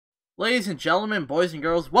Ladies and gentlemen, boys and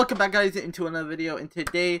girls, welcome back guys into another video, and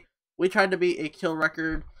today we tried to beat a kill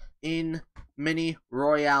record in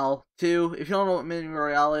MiniRoyale 2. If you don't know what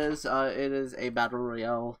MiniRoyale is, it is a battle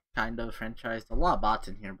royale kind of franchise. A lot of bots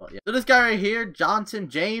in here, but yeah. So this guy right here, Johnson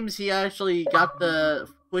James, he actually got the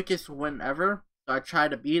quickest win ever. So I tried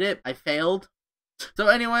to beat it. I failed. So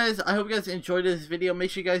anyways, I hope you guys enjoyed this video. Make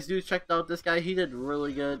sure you guys do check out this guy. He did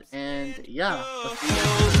really good, and yeah, let's see you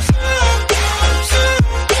guys.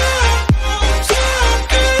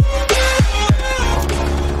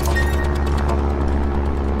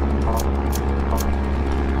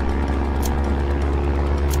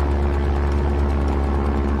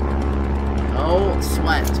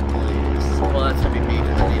 Sweat, please. Well, that's gonna be me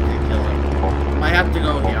because I need to kill him. Might have to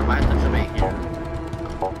go here. I might have to debate here.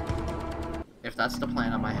 If that's the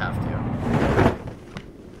plan, I might have to.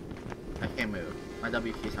 I can't move. My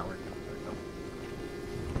W key's not working. There we go.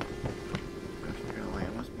 You're gonna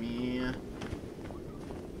land with me.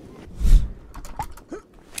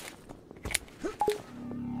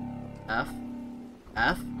 F?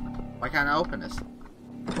 F? Why can't I open this?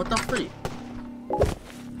 What the freak?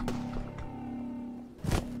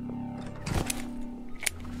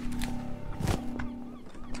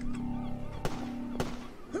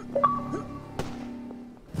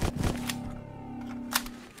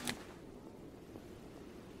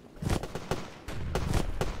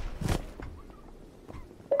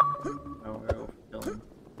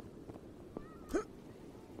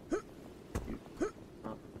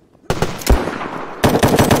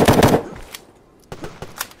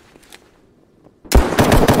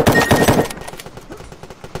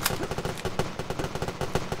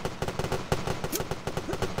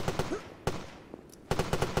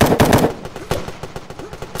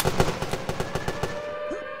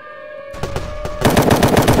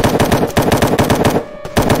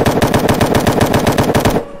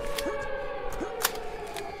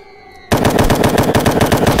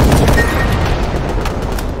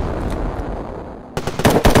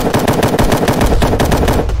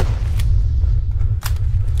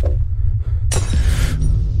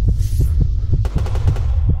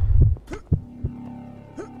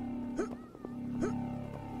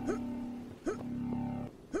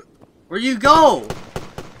 Where you go?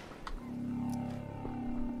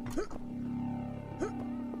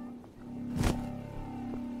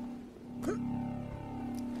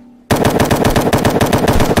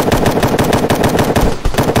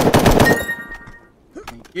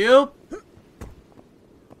 Thank you.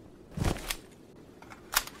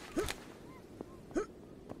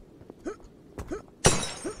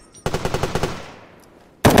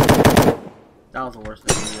 That was the worst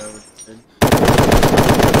thing you ever did.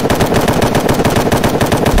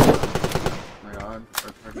 Oh my god,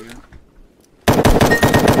 first part here.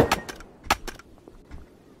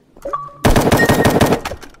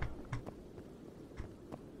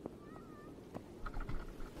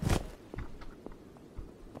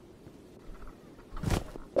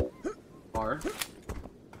 R.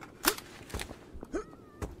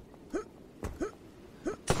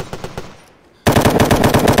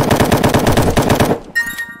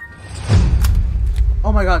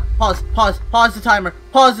 Oh my god, pause the timer,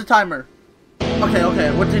 pause the timer.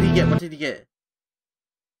 Okay, what did he get,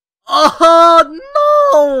 Oh,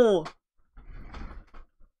 no!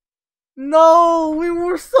 No, we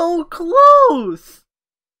were so close!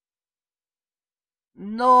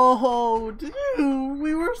 No, dude,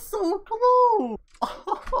 we were so close!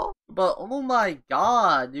 But, oh my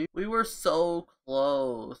god, dude, we were so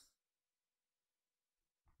close.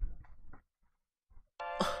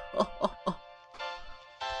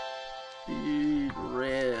 Dude,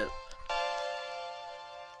 rip.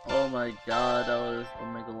 Oh my god, that was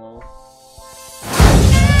Omega Lol.